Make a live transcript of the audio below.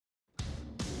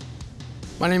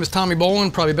My name is Tommy Bolan,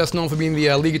 probably best known for being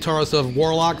the lead guitarist of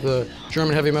Warlock, the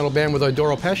German heavy metal band with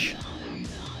DORO.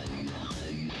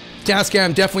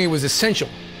 TASCAM definitely was essential,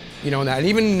 you know, in that. And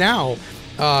even now,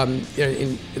 in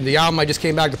the album I just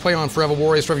came back to play on, Forever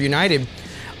Warriors, Forever United,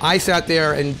 I sat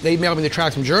there and they mailed me the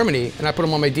tracks from Germany, and I put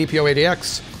them on my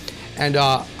DPO-80X, and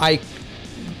I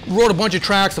wrote a bunch of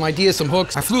tracks, some ideas, some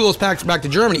hooks. I flew those packs back to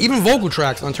Germany, even vocal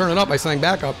tracks. On Turn It Up, I sang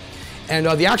backup, and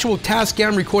the actual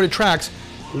TASCAM recorded tracks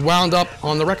wound up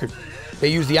on the record. They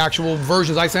used the actual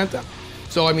versions I sent them.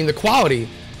 So, I mean, the quality,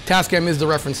 TASCAM is the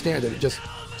reference standard.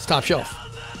 It's top shelf.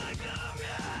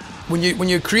 When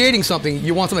you're creating something,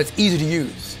 you want something that's easy to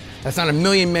use. That's not a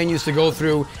million menus to go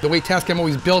through. The way TASCAM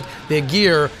always built their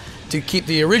gear to keep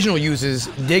the original users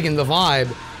digging the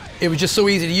vibe, it was just so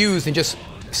easy to use and just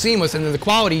seamless, and then the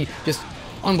quality just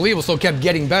unbelievable, so it kept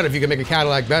getting better if you could make a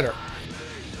Cadillac better.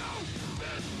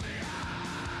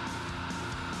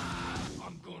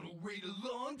 I'm gonna wait a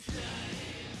long time.